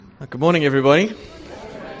Good morning, everybody.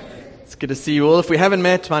 It's good to see you all. If we haven't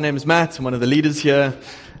met, my name is Matt. I'm one of the leaders here,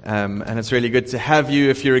 and it's really good to have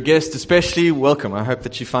you. If you're a guest especially, welcome. I hope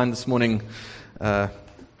that you find this morning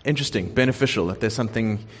interesting, beneficial, that there's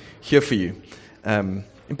something here for you. In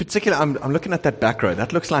particular, I'm looking at that back row.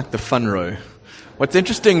 That looks like the fun row. What's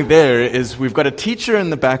interesting there is we've got a teacher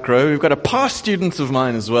in the back row. We've got a past student of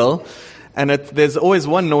mine as well, and there's always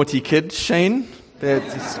one naughty kid, Shane.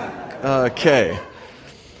 Okay.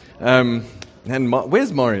 And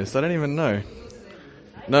where's Marius? I don't even know.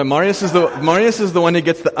 No, Marius is the one who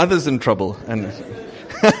gets the others in trouble. And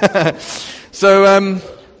so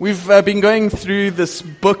we've been going through this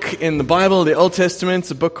book in the Bible, the Old Testament.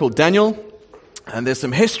 It's a book called Daniel, and there's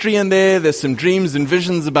some history in there. There's some dreams and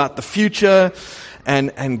visions about the future,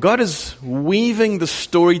 and God is weaving the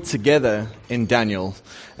story together in Daniel.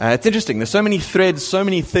 It's interesting. There's so many threads, so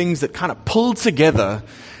many things that kind of pull together.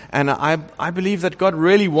 And I believe that God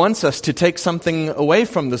really wants us to take something away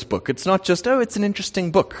from this book. It's not just, it's an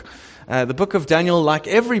interesting book. The book of Daniel, like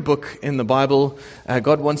every book in the Bible,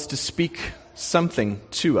 God wants to speak something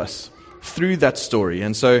to us through that story.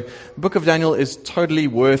 And so the book of Daniel is totally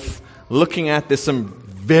worth looking at. There's some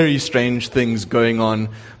very strange things going on,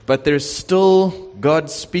 but there's still God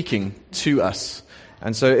speaking to us.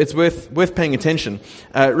 And so it's worth paying attention.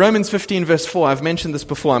 Romans 15 verse 4, I've mentioned this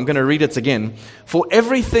before, I'm going to read it again. For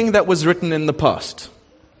everything that was written in the past,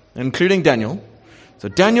 including Daniel, so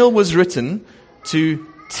Daniel was written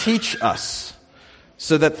to teach us,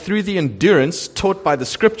 so that through the endurance taught by the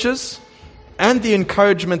scriptures and the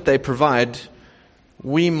encouragement they provide,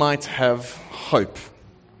 we might have hope.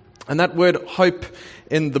 And that word hope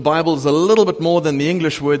in the Bible is a little bit more than the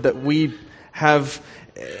English word that we have.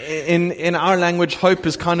 In our language, hope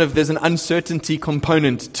is kind of, there's an uncertainty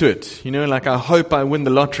component to it. You know, like I hope I win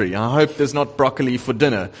the lottery. I hope there's not broccoli for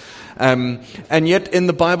dinner. And yet in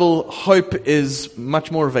the Bible, hope is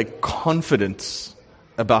much more of a confidence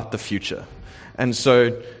about the future. And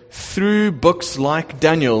so through books like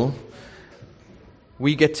Daniel,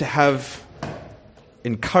 we get to have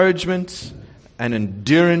encouragement and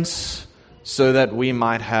endurance so that we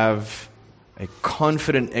might have a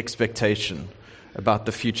confident expectation about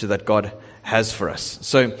the future that God has for us.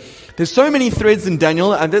 So there's so many threads in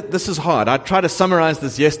Daniel, and this is hard. I tried to summarize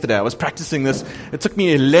this yesterday. I was practicing this. It took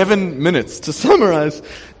me 11 minutes to summarize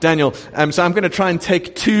Daniel. So I'm going to try and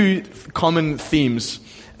take two common themes,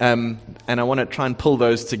 and I want to try and pull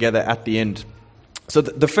those together at the end. So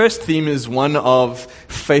the first theme is one of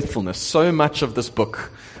faithfulness. So much of this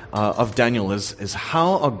book of Daniel is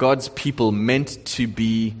how are God's people meant to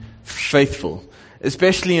be faithful,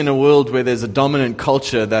 especially in a world where there's a dominant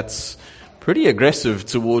culture that's pretty aggressive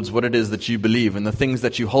towards what it is that you believe and the things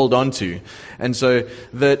that you hold on to. And so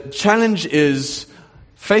the challenge is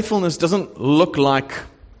faithfulness doesn't look like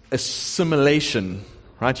assimilation,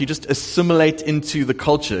 right? You just assimilate into the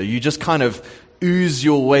culture. You just kind of ooze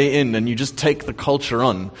your way in and you just take the culture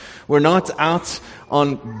on. We're not out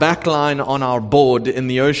on backline on our board in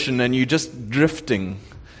the ocean and you're just drifting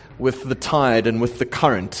with the tide and with the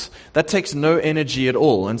current. That takes no energy at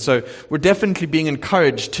all. And so we're definitely being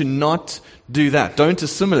encouraged to not do that. Don't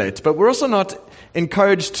assimilate. But we're also not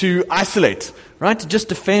encouraged to isolate, right? To just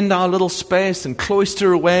defend our little space and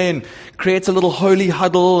cloister away and create a little holy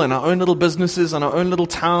huddle and our own little businesses and our own little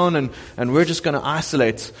town and we're just going to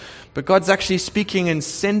isolate. But God's actually speaking and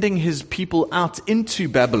sending His people out into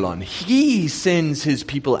Babylon. He sends His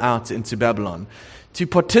people out into Babylon to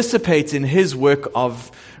participate in His work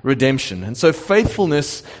of redemption. And so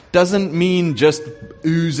faithfulness doesn't mean just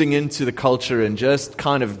oozing into the culture and just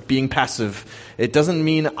kind of being passive. It doesn't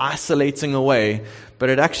mean isolating away, but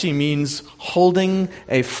it actually means holding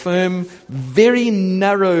a firm, very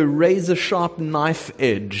narrow, razor-sharp knife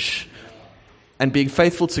edge and being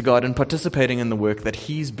faithful to God and participating in the work that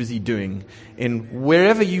He's busy doing in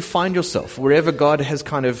wherever you find yourself, wherever God has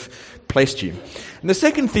kind of placed you. And the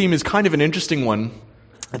second theme is kind of an interesting one.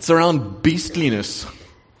 It's around beastliness.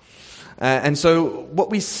 And so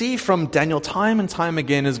what we see from Daniel time and time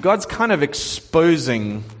again is God's kind of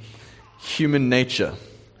exposing human nature.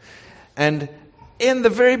 And in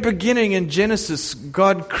the very beginning in Genesis,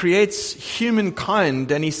 God creates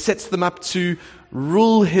humankind and He sets them up to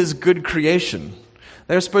rule His good creation.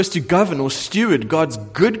 They're supposed to govern or steward God's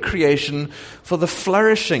good creation for the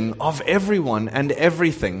flourishing of everyone and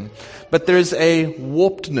everything. But there's a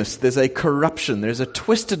warpedness, there's a corruption, there's a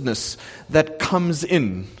twistedness that comes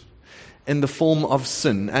in the form of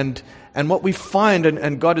sin. And what we find,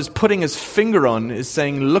 and God is putting His finger on, is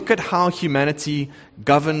saying, look at how humanity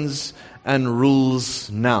governs and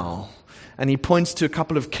rules now. And He points to a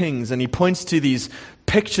couple of kings, and He points to these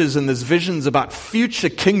pictures and these visions about future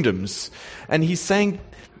kingdoms. And he's saying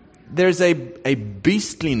there's a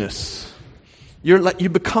beastliness. You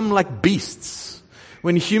become like beasts.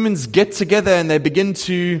 When humans get together and they begin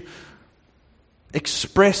to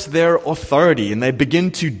express their authority and they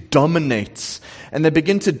begin to dominate and they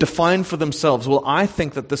begin to define for themselves, well, I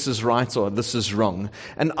think that this is right or this is wrong.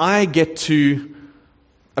 And I get to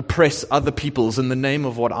oppress other peoples in the name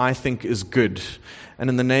of what I think is good and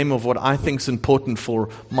in the name of what I think is important for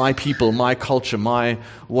my people, my culture, my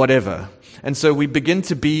whatever. And so we begin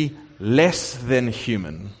to be less than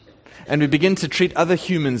human. And we begin to treat other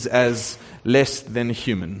humans as less than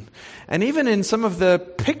human. And even in some of the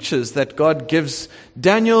pictures that God gives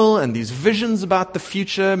Daniel and these visions about the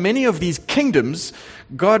future, many of these kingdoms,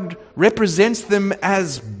 God represents them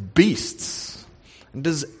as beasts and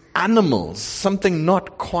as animals, something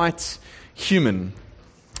not quite human.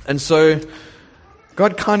 And so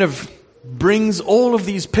God kind of brings all of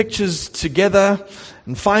these pictures together.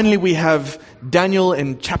 And finally we have Daniel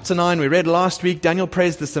in chapter 9. We read last week, Daniel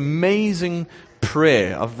prays this amazing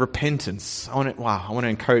prayer of repentance. I want to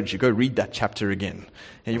encourage you, go read that chapter again.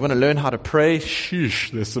 And you want to learn how to pray?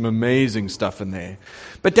 There's some amazing stuff in there.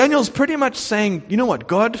 But Daniel's pretty much saying, you know what,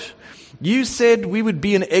 God, you said we would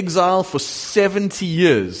be in exile for 70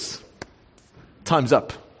 years. Time's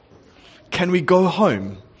up. Can we go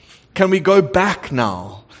home? Can we go back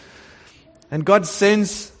now? And God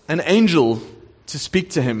sends an angel to speak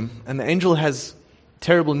to him, and the angel has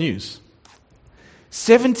terrible news.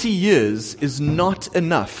 70 years is not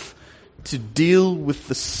enough to deal with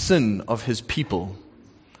the sin of his people.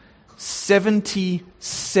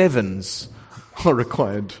 77s are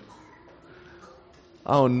required.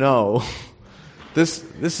 Oh no. This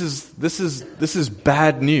is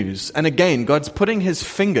bad news. And again, God's putting his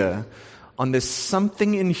finger on this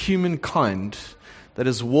something in humankind that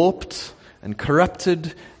is warped and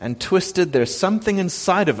corrupted and twisted. There's something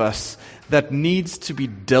inside of us that needs to be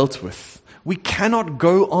dealt with. We cannot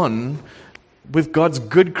go on with God's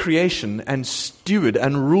good creation and steward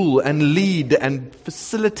and rule and lead and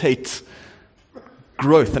facilitate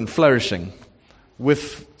growth and flourishing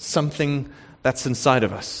with something that's inside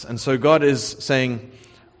of us. And so God is saying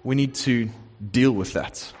we need to deal with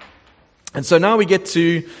that. And so now we get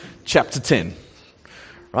to chapter 10,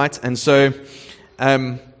 right? And so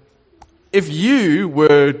if you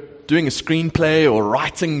were doing a screenplay or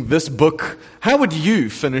writing this book, how would you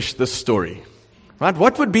finish this story? Right?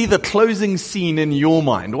 What would be the closing scene in your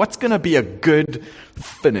mind? What's going to be a good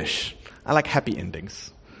finish? I like happy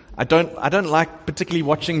endings. I don't like particularly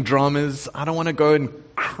watching dramas. I don't want to go and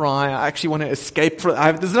cry. I actually want to escape from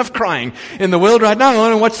there's enough crying in the world right now. I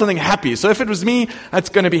want to watch something happy. So if it was me, it's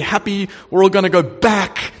going to be happy. We're all going to go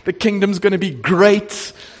back. The kingdom's going to be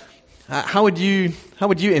great. How would you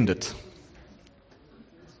end it?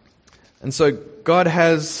 And so God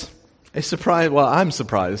has a surprise. Well, I'm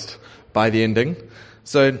surprised by the ending.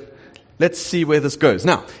 So let's see where this goes.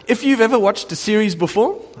 Now, if you've ever watched a series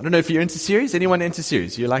before, I don't know if you're into series. Anyone into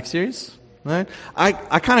series? You like series? Right?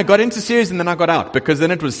 I kind of got into series and then I got out because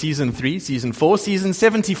then it was season 3, season 4, season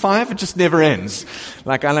 75. It just never ends.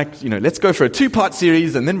 Let's go for a 2-part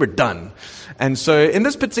series and then we're done. And so in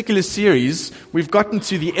this particular series, we've gotten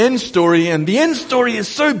to the end story, and the end story is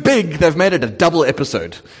so big, they've made it a double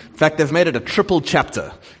episode. In fact, they've made it a triple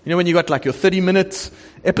chapter. You know when you got like your 30-minute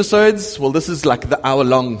episodes? Well, this is like the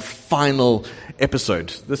hour-long final episode.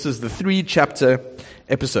 This is the 3-chapter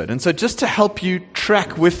episode. And so just to help you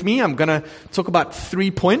track with me, I'm going to talk about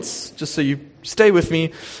 3 points, just so you stay with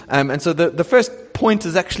me. And so the first point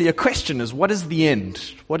is actually a question, is what is the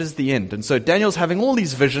end? What is the end? And so Daniel's having all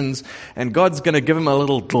these visions, and God's going to give him a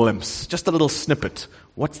little glimpse, just a little snippet.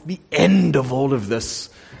 What's the end of all of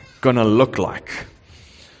this going to look like?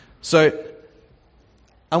 So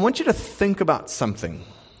I want you to think about something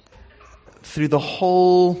through the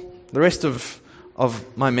rest of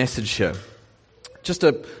my message here. Just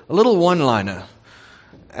a little one-liner.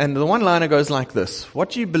 And the one-liner goes like this.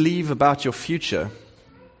 What you believe about your future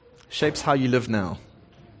shapes how you live now.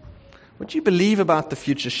 What you believe about the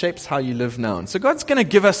future shapes how you live now. And so God's going to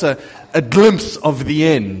give us a glimpse of the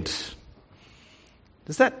end.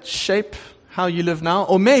 Does that shape how you live now?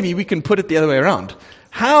 Or maybe we can put it the other way around.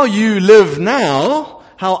 How you live now,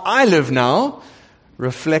 how I live now,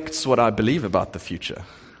 reflects what I believe about the future.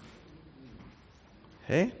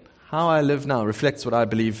 Okay? How I live now reflects what I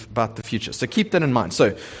believe about the future. So keep that in mind.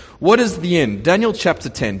 So what is the end? Daniel chapter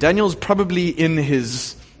 10. Daniel's probably in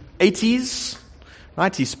his 80s,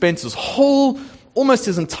 right? He spent almost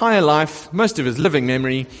his entire life, most of his living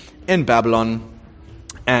memory, in Babylon.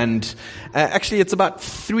 And actually it's about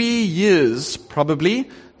 3 years probably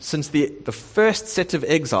since the first set of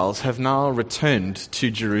exiles have now returned to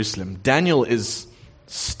Jerusalem. Daniel is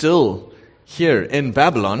still here in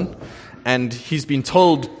Babylon, and he's been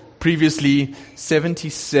told previously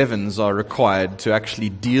 77s are required to actually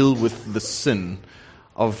deal with the sin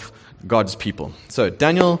of God's people. So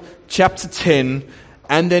Daniel chapter 10,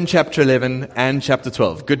 and then chapter 11, and chapter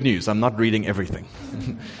 12. Good news, I'm not reading everything.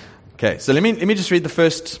 Okay, so let me just read the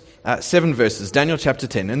first 7 verses. Daniel chapter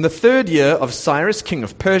 10. In the 3rd year of Cyrus, king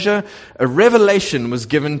of Persia, a revelation was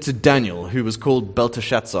given to Daniel, who was called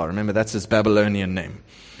Belteshazzar. Remember, that's his Babylonian name.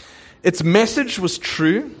 Its message was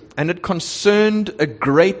true, and it concerned a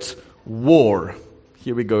great war.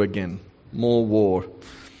 Here we go again. More war.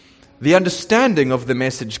 The understanding of the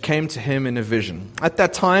message came to him in a vision. At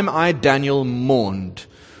that time, I, Daniel, mourned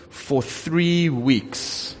for 3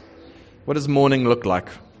 weeks. What does mourning look like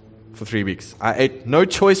for 3 weeks? I ate no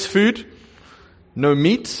choice food, no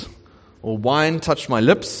meat or wine touched my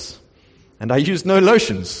lips, and I used no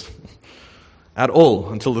lotions at all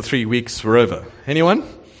until the 3 weeks were over. Anyone?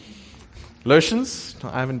 Lotions?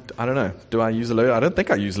 I don't know. Do I use a lotion? I don't think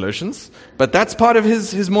I use lotions. But that's part of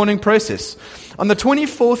his mourning process. On the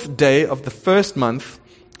 24th day of the 1st month,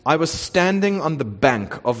 I was standing on the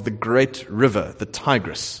bank of the great river, the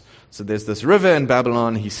Tigris. So there's this river in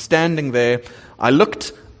Babylon. He's standing there. I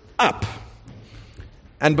looked up,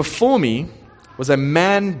 and before me was a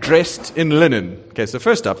man dressed in linen. Okay, so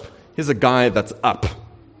first up, here's a guy that's up.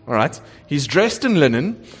 All right? He's dressed in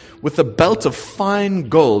linen, with a belt of fine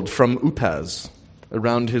gold from Upaz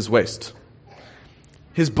around his waist.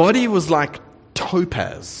 His body was like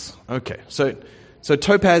topaz. Okay, so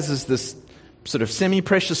topaz is this sort of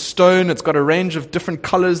semi-precious stone. It's got a range of different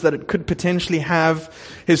colors that it could potentially have.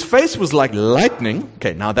 His face was like lightning.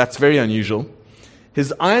 Okay, now that's very unusual.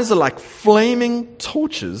 His eyes are like flaming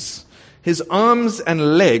torches. His arms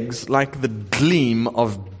and legs like the gleam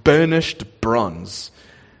of burnished bronze.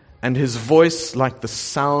 And his voice like the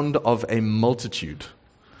sound of a multitude.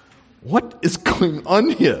 What is going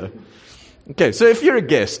on here? Okay, so if you're a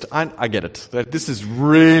guest, I get it. This is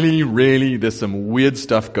really, there's some weird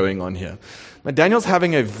stuff going on here. But Daniel's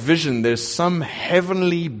having a vision. There's some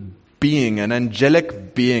heavenly being, an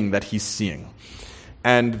angelic being that he's seeing.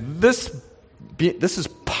 And this is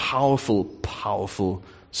powerful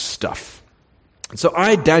stuff. So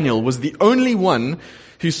I, Daniel, was the only one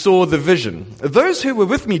who saw the vision. Those who were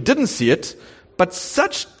with me didn't see it, but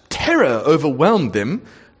such terror overwhelmed them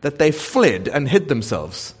that they fled and hid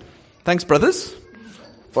themselves. Thanks, brothers,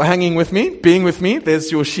 for hanging with me, being with me.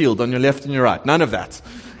 There's your shield on your left and your right. None of that.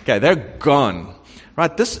 Okay, they're gone.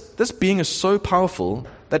 Right, this being is so powerful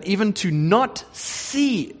that even to not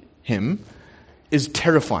see him is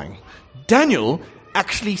terrifying. Daniel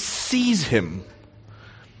actually sees him.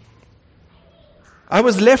 I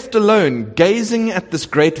was left alone, gazing at this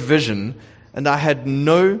great vision, and I had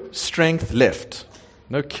no strength left.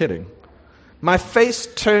 No kidding. My face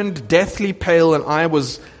turned deathly pale, and I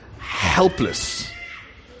was helpless.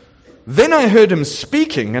 Then I heard him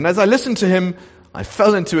speaking, and as I listened to him, I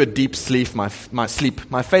fell into a deep sleep, my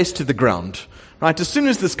face to the ground. Right, as soon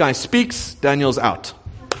as this guy speaks, Daniel's out.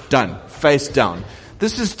 Done. Face down.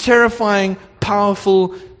 This is terrifying,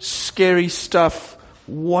 powerful, scary stuff.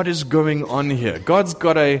 What is going on here? God's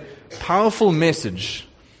got a powerful message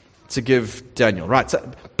to give Daniel. Right,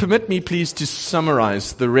 so permit me please to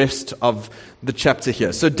summarize the rest of the chapter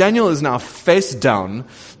here. So Daniel is now face down.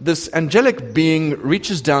 This angelic being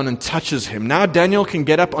reaches down and touches him. Now Daniel can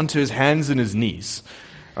get up onto his hands and his knees.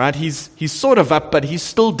 Right, he's sort of up, but he's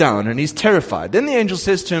still down and he's terrified. Then the angel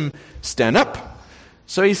says to him, stand up.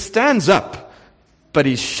 So he stands up, but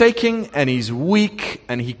he's shaking and he's weak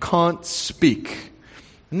and he can't speak.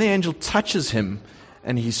 And the angel touches him,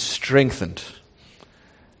 and he's strengthened.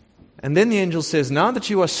 And then the angel says, now that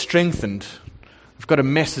you are strengthened, I've got a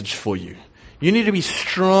message for you. You need to be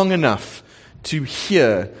strong enough to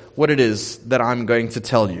hear what it is that I'm going to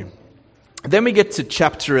tell you. Then we get to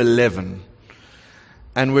chapter 11,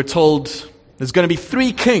 and we're told there's going to be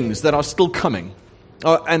 3 kings that are still coming.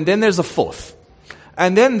 Oh, and then there's a 4th.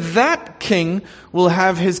 And then that king will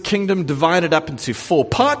have his kingdom divided up into 4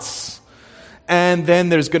 parts. And then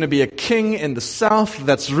there's going to be a king in the south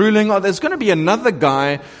that's ruling. Or there's going to be another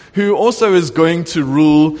guy who also is going to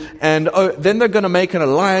rule. And then they're going to make an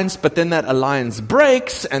alliance, but then that alliance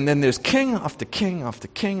breaks. And then there's king after king after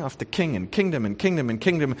king after king, and kingdom and kingdom and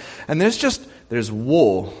kingdom. And there's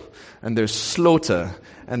war, and there's slaughter,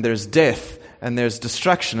 and there's death, and there's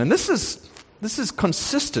destruction. And this is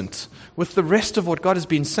consistent with the rest of what God has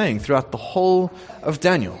been saying throughout the whole of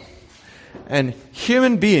Daniel. And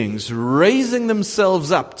human beings raising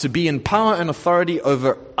themselves up to be in power and authority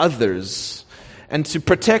over others and to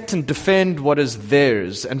protect and defend what is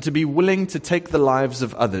theirs, and to be willing to take the lives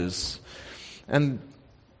of others. And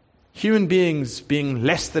human beings being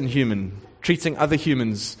less than human, treating other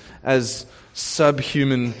humans as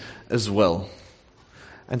subhuman as well.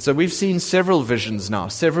 And so we've seen several visions now,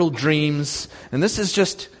 several dreams, and this is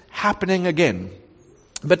just happening again.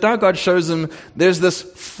 But now God shows them there's this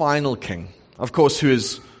final king, of course, who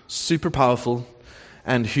is super powerful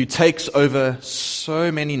and who takes over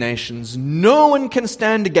so many nations. No one can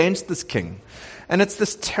stand against this king. And it's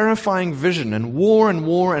this terrifying vision, and war and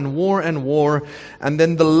war and war and war. And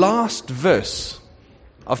then the last verse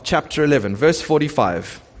of chapter 11, verse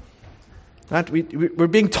 45. Right? We're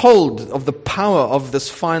being told of the power of this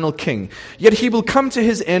final king. Yet he will come to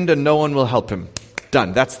his end and no one will help him.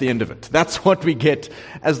 Done. That's the end of it. That's what we get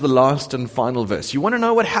as the last and final verse. You want to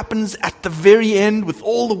know what happens at the very end with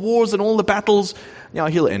all the wars and all the battles? Yeah,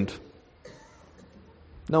 he'll end.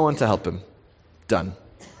 No one to help him. Done.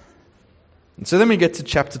 And so then we get to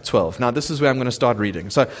chapter 12. Now this is where I'm going to start reading.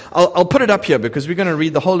 So I'll put it up here because we're going to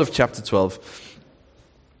read the whole of chapter 12.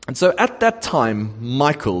 And so at that time,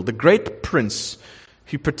 Michael, the great prince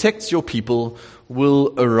who protects your people,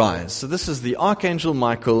 will arise. So this is the archangel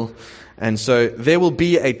Michael. And so there will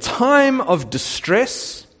be a time of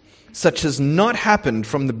distress such as not happened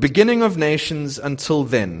from the beginning of nations until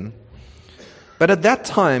then. But at that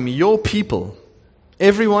time, your people,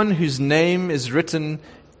 everyone whose name is written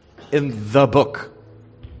in the book.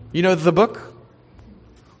 You know the book?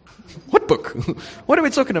 What book? What are we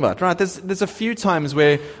talking about? Right, there's a few times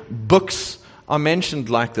where books are mentioned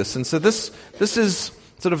like this. And so this is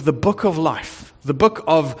sort of the book of life, the book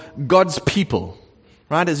of God's people.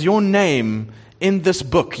 Right? Is your name in this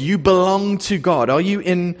book? You belong to God. Are you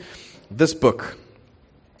in this book?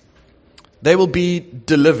 They will be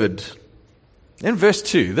delivered. In verse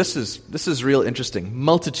 2, this is real interesting.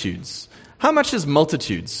 Multitudes. How much is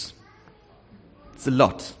multitudes? It's a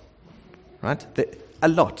lot. Right? A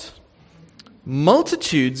lot.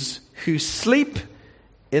 Multitudes who sleep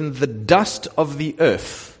in the dust of the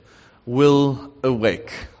earth will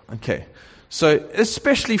awake. Okay. So,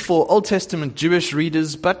 especially for Old Testament Jewish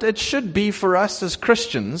readers, but it should be for us as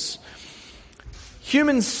Christians,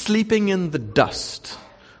 humans sleeping in the dust.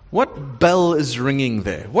 What bell is ringing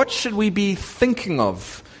there? What should we be thinking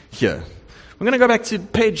of here? We're going to go back to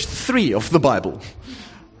page 3 of the Bible,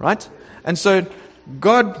 right? And so,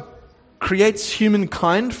 God creates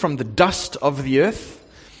humankind from the dust of the earth,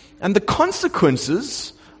 and the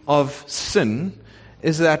consequences of sin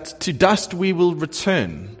is that to dust we will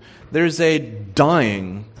return. There is a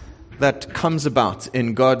dying that comes about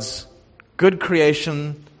in God's good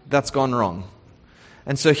creation that's gone wrong.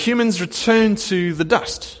 And so humans return to the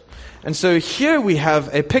dust. And so here we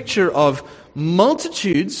have a picture of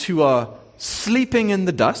multitudes who are sleeping in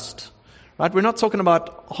the dust. Right? We're not talking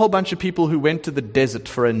about a whole bunch of people who went to the desert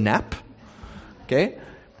for a nap. Okay?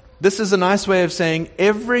 This is a nice way of saying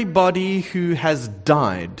everybody who has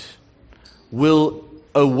died will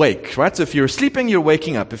awake, right? So if you're sleeping, you're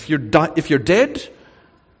waking up. If you're dead,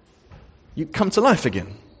 you come to life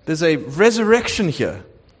again. There's a resurrection here.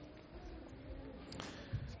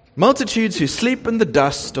 Multitudes who sleep in the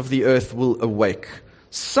dust of the earth will awake.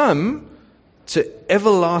 Some to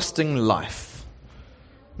everlasting life,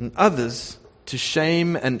 and others to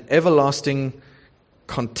shame and everlasting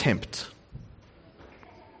contempt.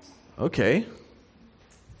 Okay.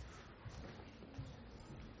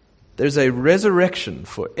 There's a resurrection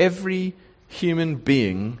for every human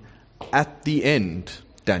being at the end,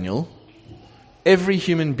 Daniel. Every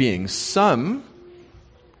human being. Some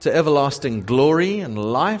to everlasting glory and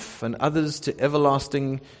life, and others to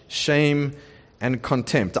everlasting shame and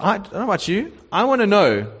contempt. I don't know about you. I want to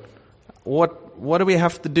know what do we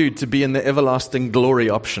have to do to be in the everlasting glory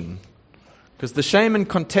option? Because the shame and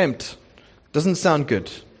contempt doesn't sound good.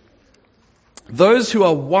 Those who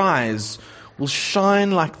are wise will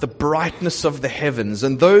shine like the brightness of the heavens,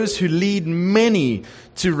 and those who lead many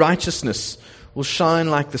to righteousness will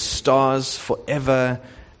shine like the stars forever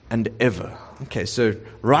and ever. Okay, so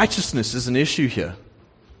righteousness is an issue here.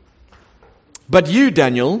 But you,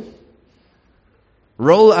 Daniel,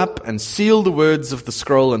 roll up and seal the words of the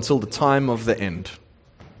scroll until the time of the end.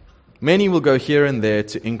 Many will go here and there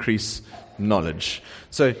to increase knowledge.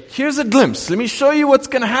 So here's a glimpse. Let me show you what's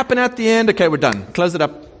going to happen at the end. Okay, we're done. Close it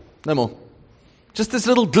up. No more. Just this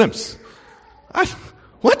little glimpse.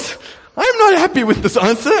 What? I'm not happy with this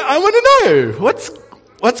answer. I want to know.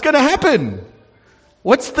 What's going to happen?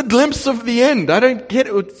 What's the glimpse of the end? I don't get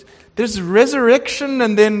it. There's resurrection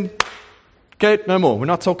and then, okay, no more. We're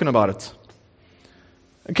not talking about it.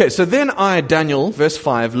 Okay, so then I, Daniel, verse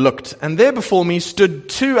 5, looked, and there before me stood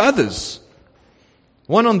two others,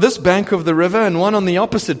 One on this bank of the river and one on the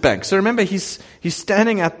opposite bank. So remember, he's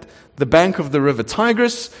standing at the bank of the river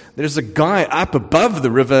Tigris. There's a guy up above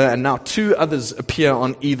the river, and now two others appear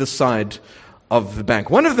on either side of the bank.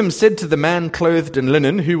 One of them said to the man clothed in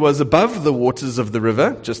linen, who was above the waters of the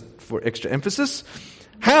river, just for extra emphasis,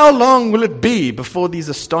 "How long will it be before these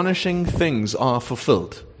astonishing things are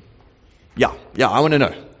fulfilled?" Yeah, I want to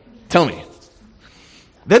know. Tell me.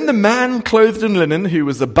 Then the man clothed in linen, who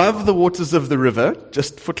was above the waters of the river,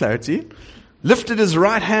 just for clarity, lifted his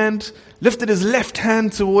left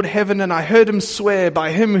hand toward heaven, and I heard him swear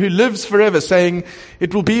by him who lives forever, saying,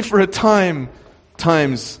 "It will be for a time,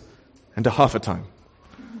 times, and a half a time."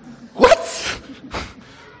 What?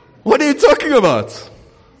 What are you talking about?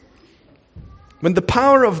 When the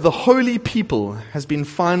power of the holy people has been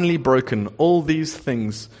finally broken, all these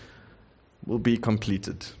things will be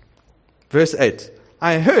completed. Verse 8.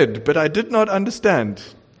 I heard, but I did not understand.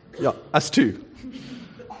 Yeah, us too.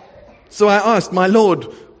 So I asked, "My Lord,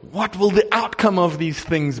 what will the outcome of these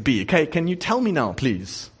things be?" Okay, can you tell me now,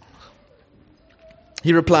 please?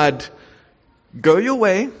 He replied, "Go your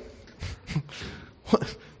way."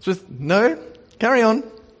 No, carry on.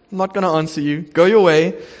 I'm not going to answer you. Go your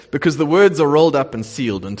way, because the words are rolled up and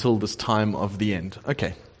sealed until this time of the end.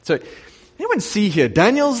 Okay, so anyone see here,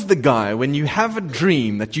 Daniel's the guy when you have a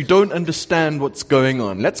dream that you don't understand what's going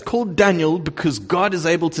on. Let's call Daniel because God is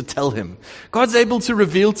able to tell him. God's able to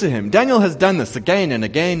reveal to him. Daniel has done this again and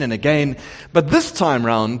again and again. But this time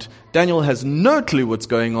round, Daniel has no clue what's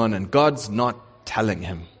going on and God's not telling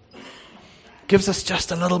him. Gives us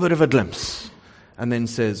just a little bit of a glimpse and then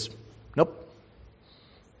says, nope,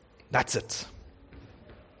 that's it.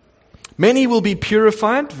 Many will be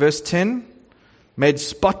purified, verse 10, made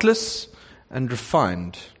spotless and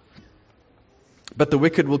refined. But the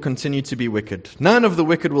wicked will continue to be wicked. None of the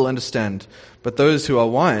wicked will understand, but those who are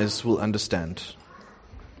wise will understand.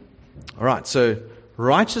 All right, so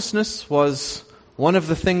righteousness was one of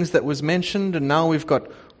the things that was mentioned, and now we've got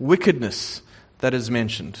wickedness that is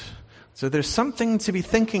mentioned. So there's something to be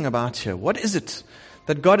thinking about here. What is it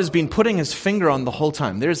that God has been putting his finger on the whole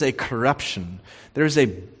time? There is a corruption. There is a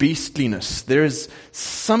beastliness. There is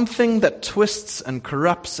something that twists and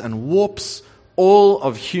corrupts and warps all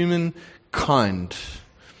of humankind.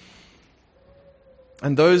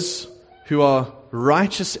 And those who are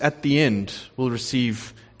righteous at the end will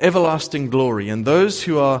receive everlasting glory. And those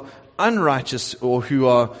who are unrighteous or who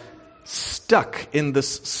are stuck in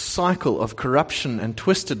this cycle of corruption and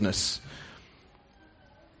twistedness,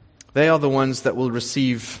 they are the ones that will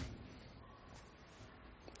receive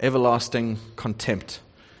everlasting contempt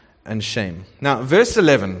and shame. Now, verse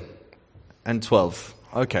 11 and 12.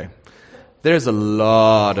 Okay, there's a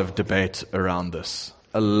lot of debate around this.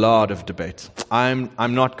 A lot of debate. I'm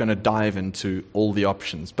not going to dive into all the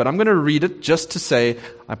options, but I'm going to read it just to say,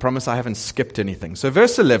 I promise I haven't skipped anything. So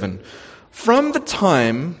verse 11. From the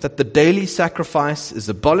time that the daily sacrifice is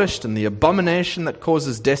abolished and the abomination that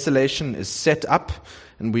causes desolation is set up,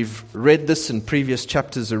 and we've read this in previous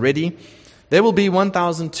chapters already, there will be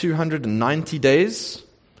 1,290 days.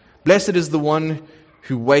 Blessed is the one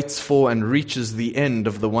who waits for and reaches the end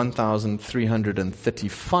of the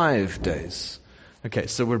 1,335 days. Okay,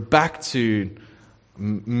 so we're back to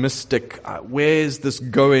mystic. Where's this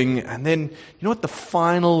going? And then, you know what the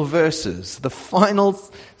final verse is? The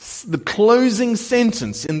closing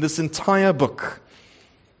sentence in this entire book.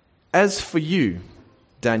 As for you,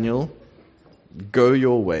 Daniel, go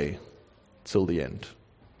your way till the end.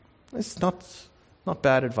 It's not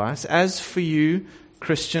bad advice. As for you,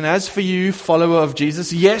 Christian, as for you, follower of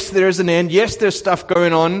Jesus, yes, there is an end. Yes, there's stuff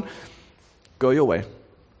going on. Go your way.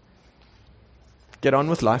 Get on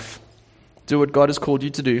with life. Do what God has called you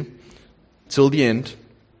to do till the end.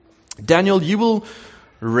 Daniel, you will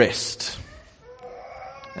rest.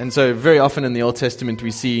 And so very often in the Old Testament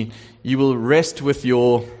we see you will rest with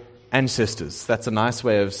your ancestors. That's a nice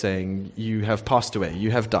way of saying you have passed away, you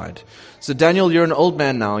have died. So Daniel, you're an old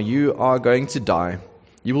man now. You are going to die.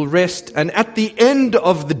 You will rest, and at the end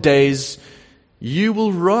of the days, you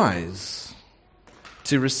will rise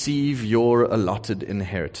to receive your allotted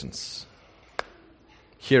inheritance.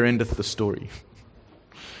 Here endeth the story.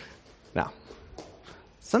 Now,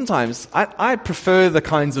 sometimes I prefer the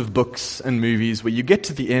kinds of books and movies where you get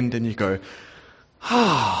to the end and you go,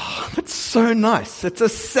 that's so nice. It's a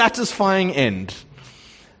satisfying end.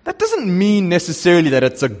 That doesn't mean necessarily that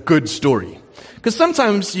it's a good story. Because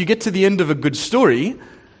sometimes you get to the end of a good story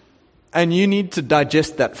and you need to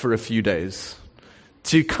digest that for a few days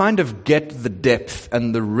to kind of get the depth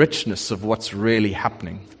and the richness of what's really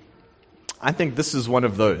happening. I think this is one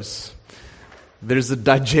of those. There's a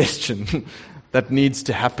digestion that needs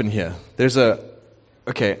to happen here. There's a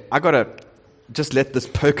okay, I got to just let this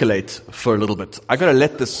percolate for a little bit. I got to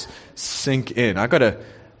let this sink in. I got to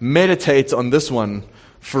meditate on this one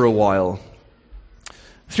for a while.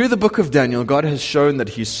 Through the book of Daniel, God has shown that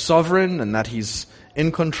He's sovereign and that He's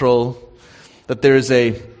in control, that there is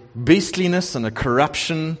a beastliness and a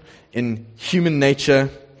corruption in human nature,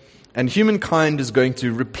 and humankind is going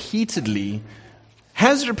to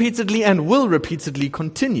has repeatedly and will repeatedly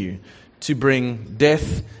continue to bring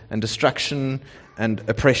death and destruction and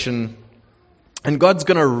oppression. And God's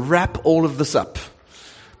going to wrap all of this up.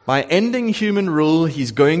 By ending human rule,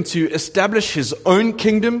 He's going to establish His own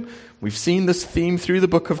kingdom. We've seen this theme through the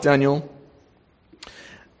book of Daniel.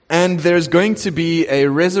 And there's going to be a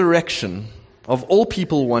resurrection of all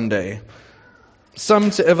people one day.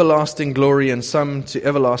 Some to everlasting glory and some to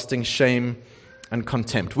everlasting shame and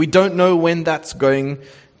contempt. We don't know when that's going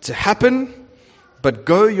to happen, but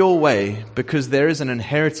go your way, because there is an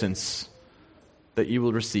inheritance that you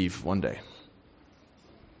will receive one day.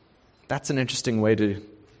 That's an interesting way to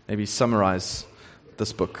maybe summarize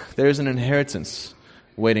this book. There is an inheritance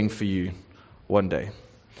waiting for you one day.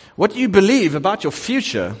 What you believe about your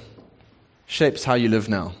future shapes how you live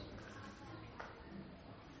now.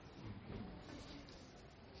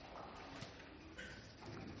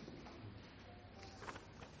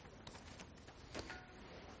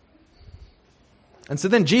 And so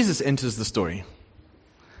then Jesus enters the story.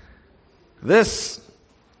 This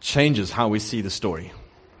changes how we see the story.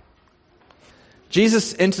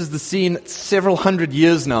 Jesus enters the scene several hundred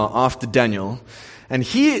years now after Daniel, and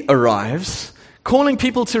He arrives calling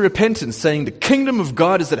people to repentance, saying the kingdom of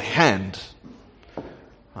God is at hand.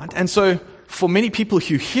 Right? And so for many people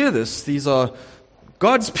who hear this, these are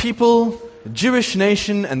God's people, a Jewish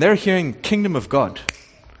nation, and they're hearing kingdom of God.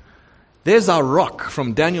 There's our rock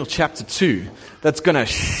from Daniel chapter 2 that's going to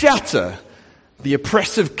shatter the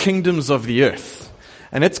oppressive kingdoms of the earth.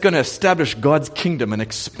 And it's going to establish God's kingdom and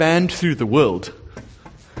expand through the world.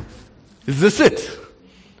 Is this it?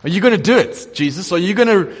 Are you going to do it, Jesus? Are you going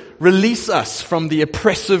to release us from the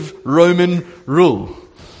oppressive Roman rule?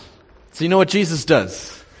 So you know what Jesus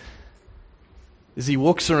does? Is He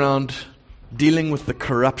walks around dealing with the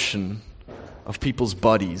corruption of people's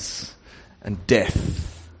bodies and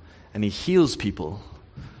death. And He heals people.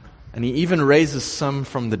 And He even raises some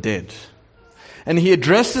from the dead. And He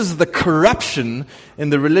addresses the corruption in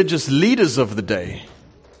the religious leaders of the day.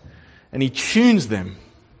 And He tunes them.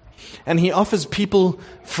 And He offers people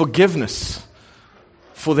forgiveness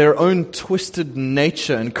for their own twisted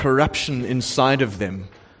nature and corruption inside of them.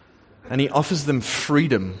 And He offers them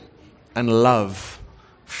freedom and love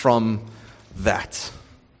from that.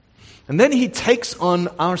 And then He takes on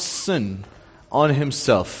our sin on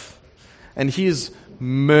Himself. And He is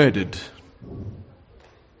murdered.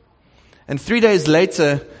 And 3 days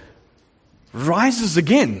later, rises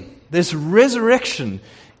again. There's resurrection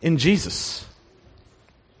in Jesus.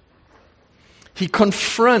 He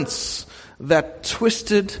confronts that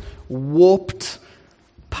twisted, warped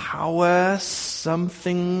power,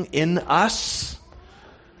 something in us,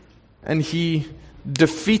 and He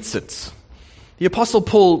defeats it. The Apostle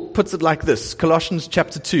Paul puts it like this, Colossians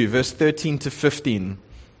chapter 2, verse 13 to 15.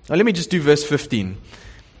 Now let me just do verse 15.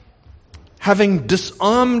 Having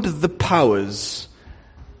disarmed the powers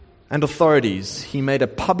and authorities, He made a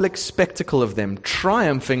public spectacle of them,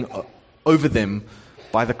 triumphing over them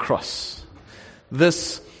by the cross.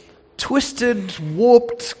 This twisted,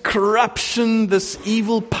 warped corruption, this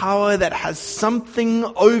evil power that has something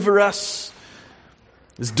over us,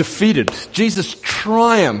 is defeated. Jesus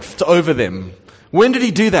triumphed over them. When did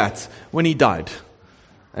He do that? When He died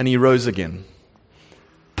and He rose again.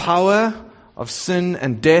 Power of sin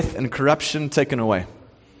and death and corruption taken away.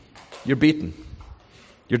 You're beaten.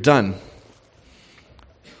 You're done.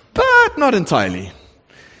 But not entirely.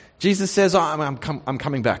 Jesus says, I'm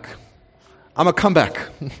coming back. I'm going to come back.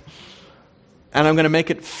 And I'm going to make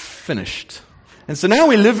it finished. And so now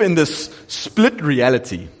we live in this split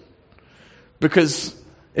reality. Because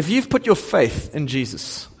if you've put your faith in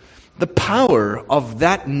Jesus, the power of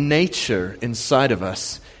that nature inside of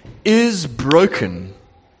us is broken.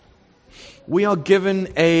 We are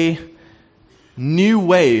given a new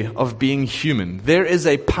way of being human. There is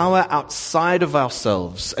a power outside of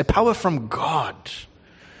ourselves, a power from God,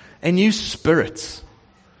 a new spirit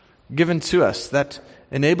given to us that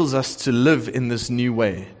enables us to live in this new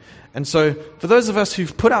way. And so, for those of us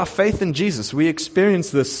who've put our faith in Jesus, we experience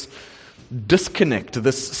this disconnect,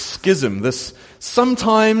 this schism, this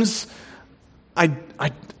sometimes I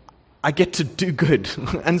get to do good,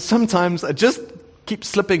 and sometimes I just keep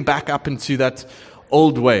slipping back up into that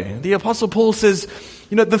old way. The Apostle Paul says,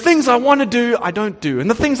 the things I want to do, I don't do. And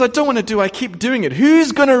the things I don't want to do, I keep doing it.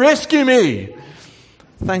 Who's going to rescue me?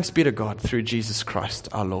 Thanks be to God through Jesus Christ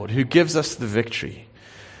our Lord, who gives us the victory.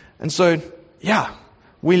 And so,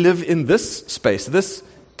 we live in this space, this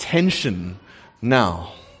tension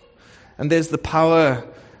now. And there's the power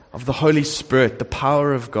of the Holy Spirit, the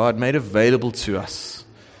power of God made available to us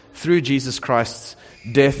through Jesus Christ's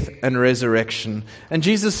death and resurrection. And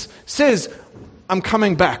Jesus says, I'm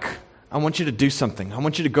coming back. I want you to do something. I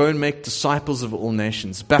want you to go and make disciples of all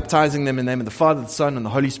nations, baptizing them in the name of the Father, the Son, and the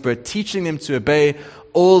Holy Spirit, teaching them to obey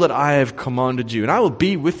all that I have commanded you. And I will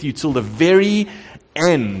be with you till the very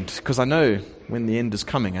end, because I know when the end is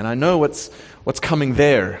coming, and I know what's coming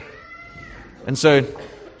there. And so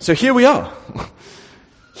here we are.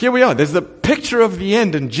 Here we are. There's the picture of the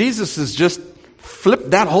end, and Jesus has just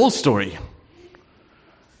flipped that whole story.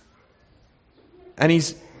 And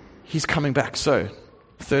he's coming back. So,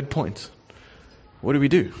 third point. What do we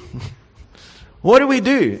do? What do we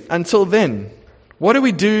do until then? What do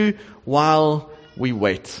we do while we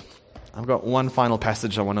wait? I've got one final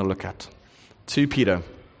passage I want to look at. 2 Peter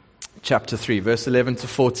chapter 3, verse 11 to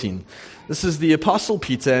 14. This is the Apostle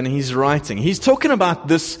Peter, and he's writing. He's talking about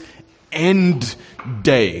this end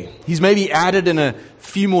day. He's maybe added in a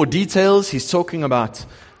few more details. He's talking about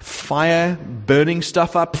fire burning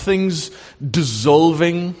stuff up, things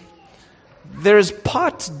dissolving. There is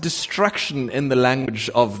part destruction in the language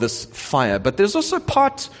of this fire, but there's also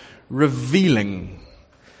part revealing.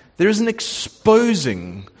 There is an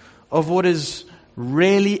exposing of what is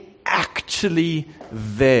really actually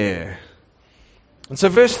there. And so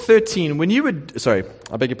verse 13,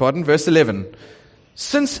 verse 11.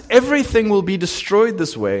 Since everything will be destroyed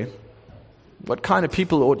this way, what kind of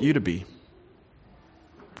people ought you to be?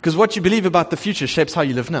 Because what you believe about the future shapes how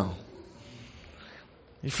you live now.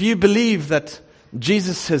 If you believe that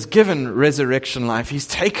Jesus has given resurrection life, He's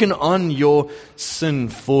taken on your sin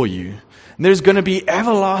for you, and there's going to be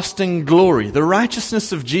everlasting glory. The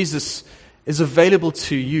righteousness of Jesus is available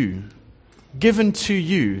to you, given to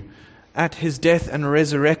you at His death and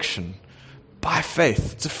resurrection by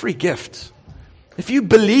faith. It's a free gift. If you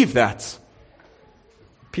believe that,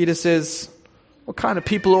 Peter says, what kind of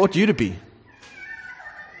people ought you to be?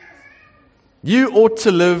 You ought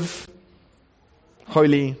to live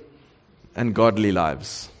holy and godly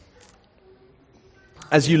lives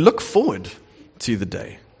as you look forward to the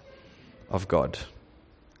day of God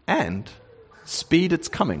and speed its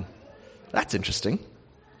coming. That's interesting.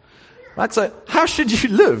 Right? So how should you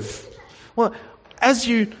live? Well, as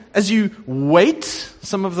you wait,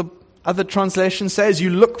 some of the other translations say, as you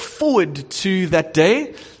look forward to that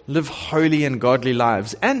day, live holy and godly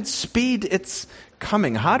lives and speed its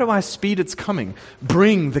coming. How do I speed its coming?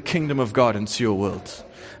 Bring the kingdom of God into your world.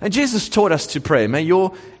 And Jesus taught us to pray, may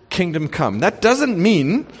your kingdom come. That doesn't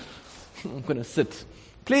mean, I'm going to sit.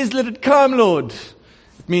 Please let it come, Lord.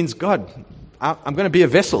 It means, God, I'm going to be a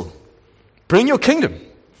vessel. Bring your kingdom.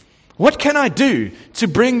 What can I do to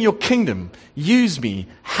bring your kingdom? Use me.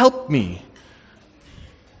 Help me.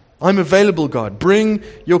 I'm available, God. Bring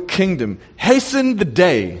your kingdom. Hasten the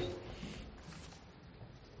day.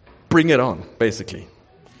 Bring it on, basically.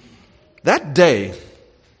 That day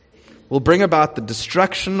will bring about the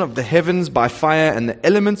destruction of the heavens by fire, and the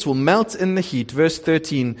elements will melt in the heat. Verse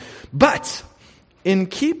 13. But in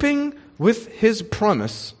keeping with His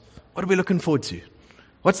promise, what are we looking forward to?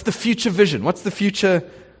 What's the future vision? What's the future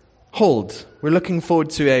hold? We're looking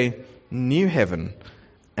forward to a new heaven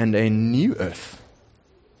and a new earth.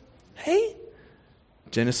 Hey,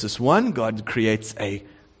 Genesis 1, God creates a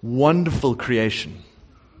wonderful creation.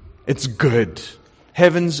 It's good.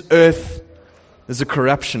 Heavens, earth, there's a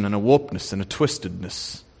corruption and a warpedness and a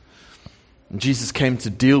twistedness. And Jesus came to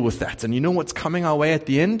deal with that. And you know what's coming our way at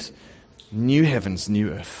the end? New heavens, new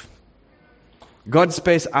earth. God's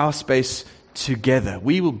space, our space, together.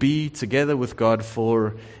 We will be together with God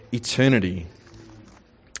for eternity.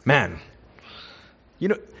 Man,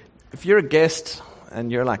 if you're a guest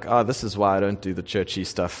and you're like, this is why I don't do the churchy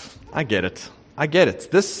stuff. I get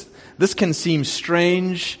it. This can seem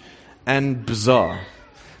strange and bizarre.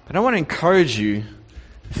 But I want to encourage you,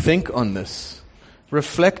 think on this.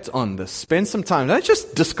 Reflect on this. Spend some time. Don't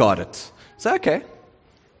just discard it. Say, okay,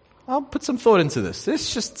 I'll put some thought into this.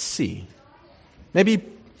 Let's just see. Maybe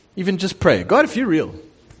even just pray. God, if you're real,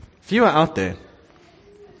 if you are out there,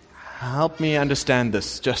 help me understand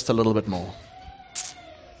this just a little bit more.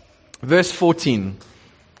 Verse 14.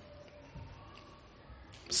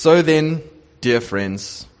 So then, dear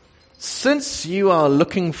friends, since you are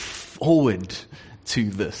looking forward to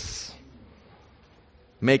this,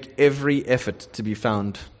 make every effort to be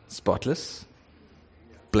found spotless,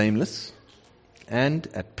 blameless and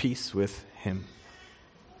at peace with Him.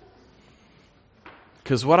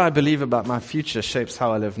 Because what I believe about my future shapes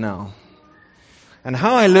how I live now. And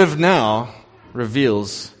how I live now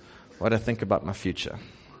reveals what I think about my future.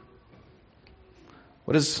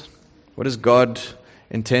 What does God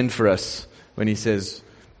intend for us when He says,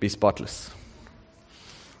 be spotless?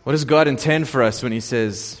 What does God intend for us when He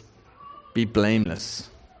says, be blameless?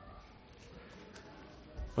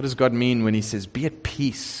 What does God mean when He says, be at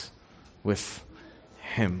peace with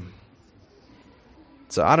Him?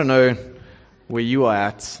 So I don't know where you are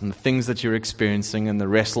at and the things that you're experiencing and the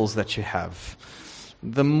wrestles that you have.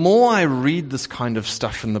 The more I read this kind of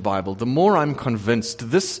stuff in the Bible, the more I'm convinced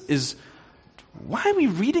why are we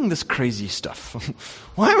reading this crazy stuff?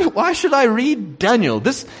 Why should I read Daniel?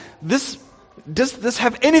 Does this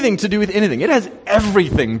have anything to do with anything? It has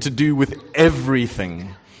everything to do with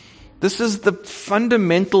everything. This is the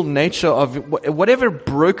fundamental nature of whatever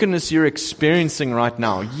brokenness you're experiencing right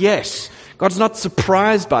now. Yes, God's not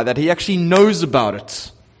surprised by that. He actually knows about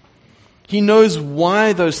it. He knows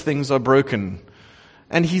why those things are broken.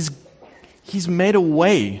 And He's made a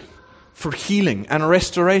way for healing and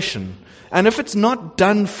restoration. And if it's not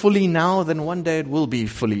done fully now, then one day it will be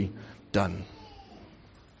fully done.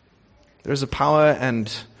 There's a power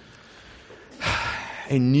and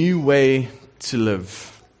a new way to live.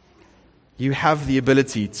 You have the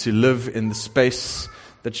ability to live in the space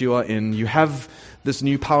that you are in. You have this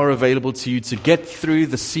new power available to you to get through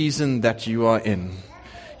the season that you are in.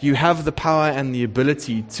 You have the power and the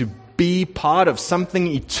ability to be part of something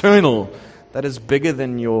eternal that is bigger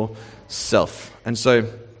than yourself. And so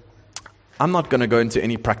I'm not going to go into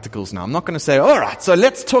any practicals now. I'm not going to say, all right, so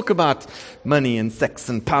let's talk about money and sex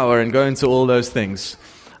and power and go into all those things.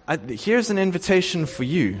 Here's an invitation for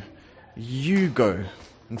you. You go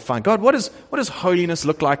and find God. What does holiness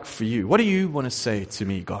look like for you? What do you want to say to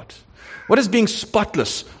me, God? What does being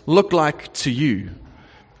spotless look like to you?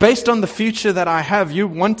 Based on the future that I have, you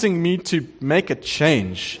wanting me to make a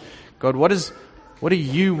change. God, what do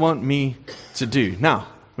you want me to do? Now,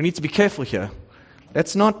 we need to be careful here.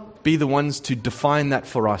 Let's not be the ones to define that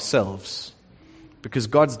for ourselves, because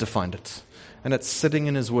God's defined it, and it's sitting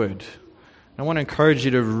in His Word. I want to encourage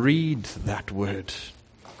you to read that Word.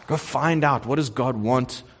 Go find out, what does God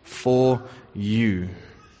want for you?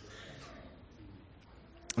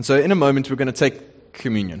 And so in a moment, we're going to take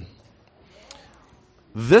communion.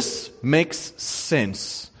 This makes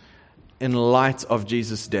sense in light of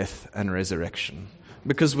Jesus' death and resurrection.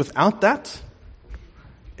 Because without that,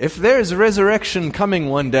 if there is a resurrection coming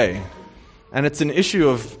one day, and it's an issue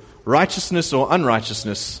of righteousness or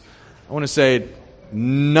unrighteousness, I want to say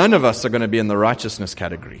none of us are going to be in the righteousness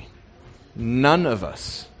category. None of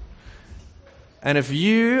us. And if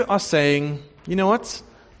you are saying, you know what,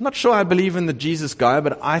 I'm not sure I believe in the Jesus guy,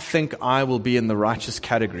 but I think I will be in the righteous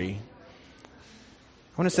category,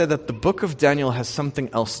 I want to say that the book of Daniel has something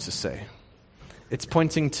else to say. It's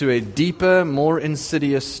pointing to a deeper, more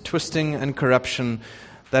insidious twisting and corruption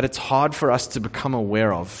that it's hard for us to become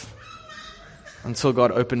aware of until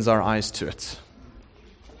God opens our eyes to it.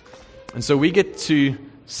 And so we get to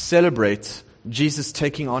celebrate Jesus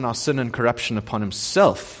taking on our sin and corruption upon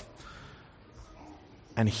Himself,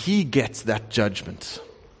 and He gets that judgment.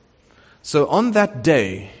 So on that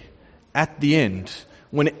day, at the end,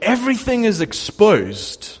 when everything is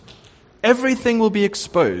exposed, everything will be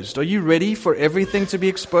exposed. Are you ready for everything to be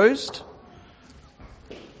exposed?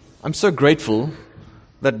 I'm so grateful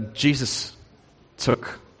that Jesus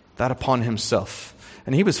took that upon Himself.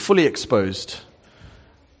 And He was fully exposed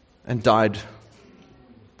and died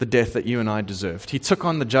the death that you and I deserved. He took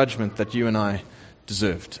on the judgment that you and I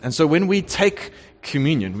deserved. And so when we take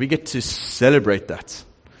communion, we get to celebrate that.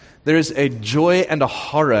 There is a joy and a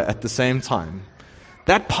horror at the same time.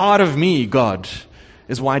 That part of me, God,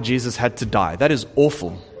 is why Jesus had to die. That is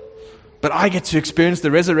awful. But I get to experience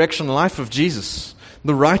the resurrection life of Jesus,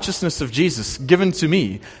 the righteousness of Jesus given to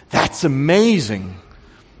me. That's amazing.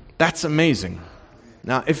 That's amazing.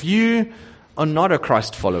 Now, if you are not a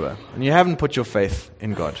Christ follower and you haven't put your faith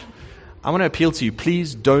in God, I want to appeal to you,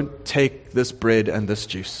 please don't take this bread and this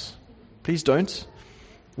juice. Please don't.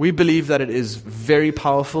 We believe that it is very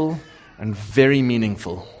powerful and very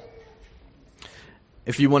meaningful.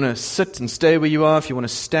 If you want to sit and stay where you are, if you want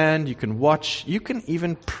to stand, you can watch, you can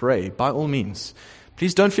even pray, by all means.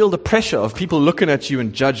 Please don't feel the pressure of people looking at you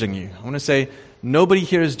and judging you. I want to say, nobody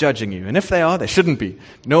here is judging you. And if they are, they shouldn't be.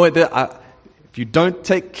 No, if you don't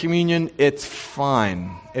take communion, it's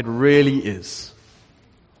fine. It really is.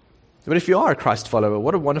 But if you are a Christ follower,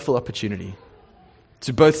 what a wonderful opportunity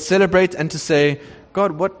to both celebrate and to say,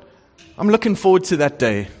 God, I'm looking forward to that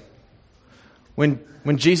day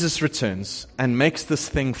when Jesus returns and makes this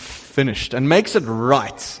thing finished and makes it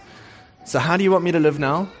right. So how do you want me to live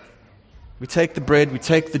now? We take the bread, we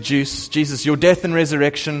take the juice. Jesus, your death and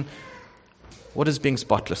resurrection. What does being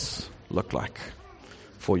spotless look like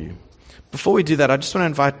for you? Before we do that, I just want to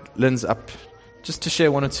invite Linz up just to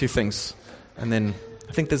share one or two things. And then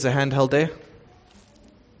I think there's a handheld there.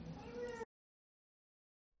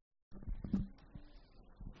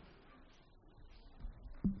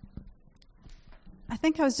 I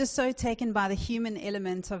think I was just so taken by the human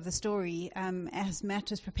element of the story as Matt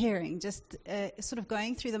was preparing, just sort of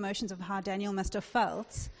going through the motions of how Daniel must have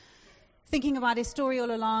felt, thinking about his story all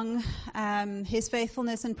along, his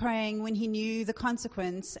faithfulness in praying when he knew the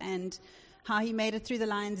consequence, and how he made it through the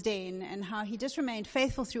lion's den, and how he just remained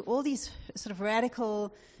faithful through all these sort of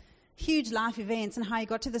radical, huge life events, and how he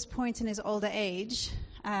got to this point in his older age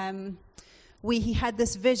where he had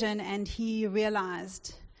this vision and he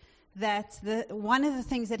realized that one of the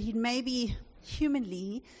things that he'd maybe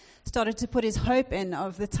humanly started to put his hope in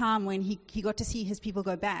of the time when he got to see his people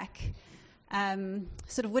go back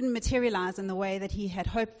sort of wouldn't materialize in the way that he had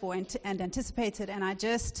hoped for and anticipated. And I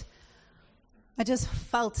just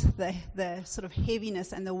felt the sort of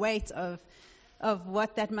heaviness and the weight of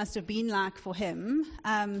what that must have been like for him,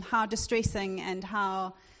 how distressing and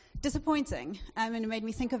how disappointing. And it made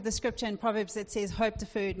me think of the scripture in Proverbs that says, hope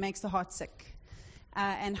deferred makes the heart sick.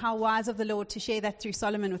 And how wise of the Lord to share that through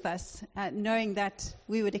Solomon with us, knowing that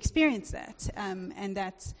we would experience that, and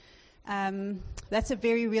that that's a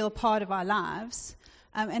very real part of our lives,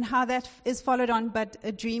 and how that is followed on. But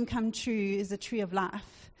a dream come true is a tree of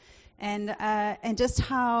life, and just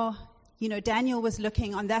how Daniel was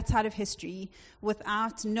looking on that side of history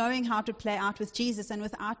without knowing how to play out with Jesus and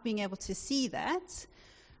without being able to see that,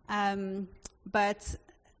 but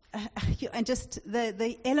and just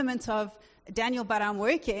the element of Daniel, but I'm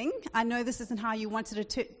working. I know this isn't how you wanted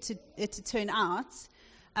it to turn out,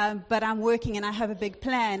 but I'm working and I have a big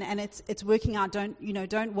plan and it's working out.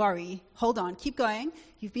 Don't worry. Hold on. Keep going.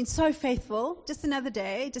 You've been so faithful. Just another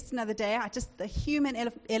day. The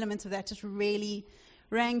human element of that just really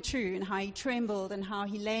rang true, and how he trembled and how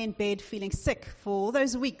he lay in bed feeling sick for all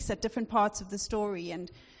those weeks at different parts of the story.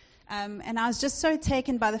 And I was just so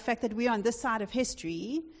taken by the fact that we're on this side of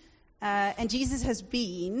history, and Jesus has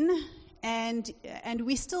been. And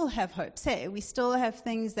we still have hopes. Hey, we still have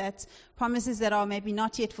things promises that are maybe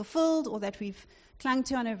not yet fulfilled, or that we've clung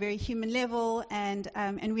to on a very human level. And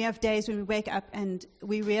we have days when we wake up and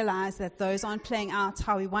we realize that those aren't playing out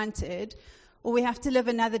how we wanted, or we have to live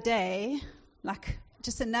another day, like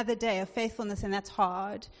just another day of faithfulness, and that's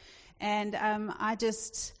hard. And I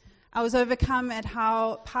was overcome at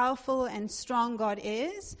how powerful and strong God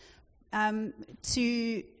is,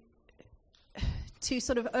 to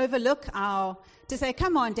sort of overlook to say,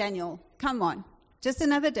 come on, Daniel, come on. Just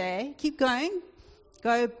another day. Keep going.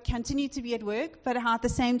 Go, continue to be at work. But at the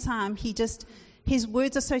same time, his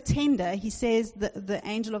words are so tender. He says, the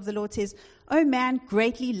angel of the Lord says, "Oh man,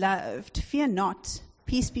 greatly loved, fear not,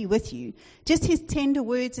 peace be with you." Just his tender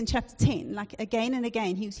words in chapter 10, like again and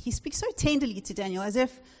again. He speaks so tenderly to Daniel, as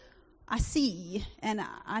if, I see, and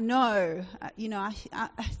I know, I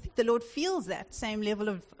think the Lord feels that same level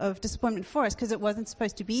of disappointment for us, because it wasn't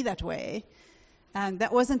supposed to be that way.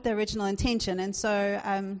 That wasn't the original intention. And so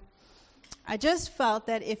I just felt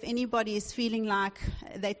that if anybody is feeling like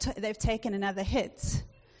they've taken another hit,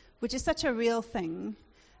 which is such a real thing,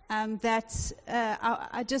 the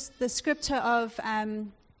scripture of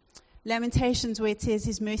Lamentations, where it says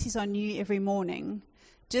his mercies are new every morning,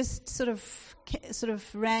 just sort of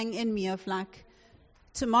rang in me of like,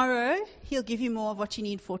 tomorrow he'll give you more of what you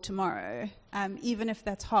need for tomorrow, even if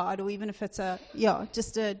that's hard, or even if it's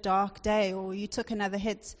just a dark day, or you took another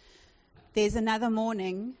hit. There's another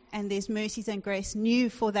morning, and there's mercies and grace new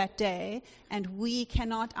for that day, and we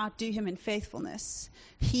cannot outdo him in faithfulness.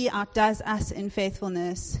 He outdoes us in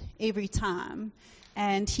faithfulness every time.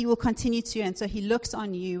 And he will continue to, and so he looks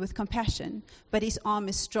on you with compassion, but his arm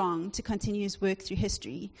is strong to continue his work through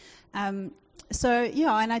history. And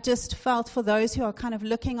I just felt for those who are kind of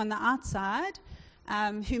looking on the outside,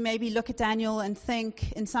 who maybe look at Daniel and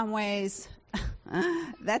think in some ways,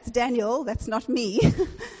 that's Daniel, that's not me.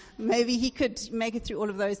 Maybe he could make it through all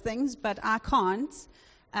of those things, but I can't.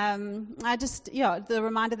 The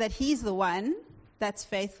reminder that he's the one that's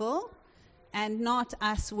faithful, and not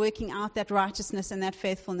us working out that righteousness and that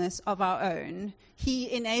faithfulness of our own.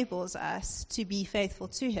 He enables us to be faithful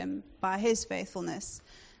to him by his faithfulness.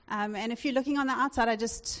 And if you're looking on the outside, I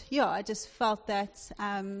just felt that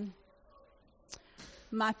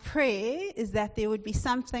my prayer is that there would be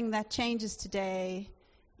something that changes today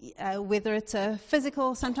whether it's a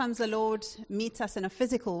physical, sometimes the Lord meets us in a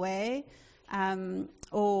physical way,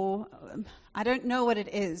 or I don't know what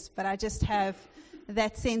it is, but I just have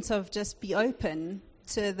that sense of just be open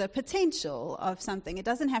to the potential of something. It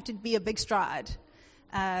doesn't have to be a big stride.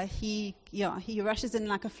 He rushes in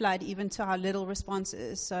like a flood even to our little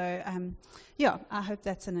responses. So, I hope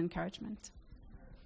that's an encouragement.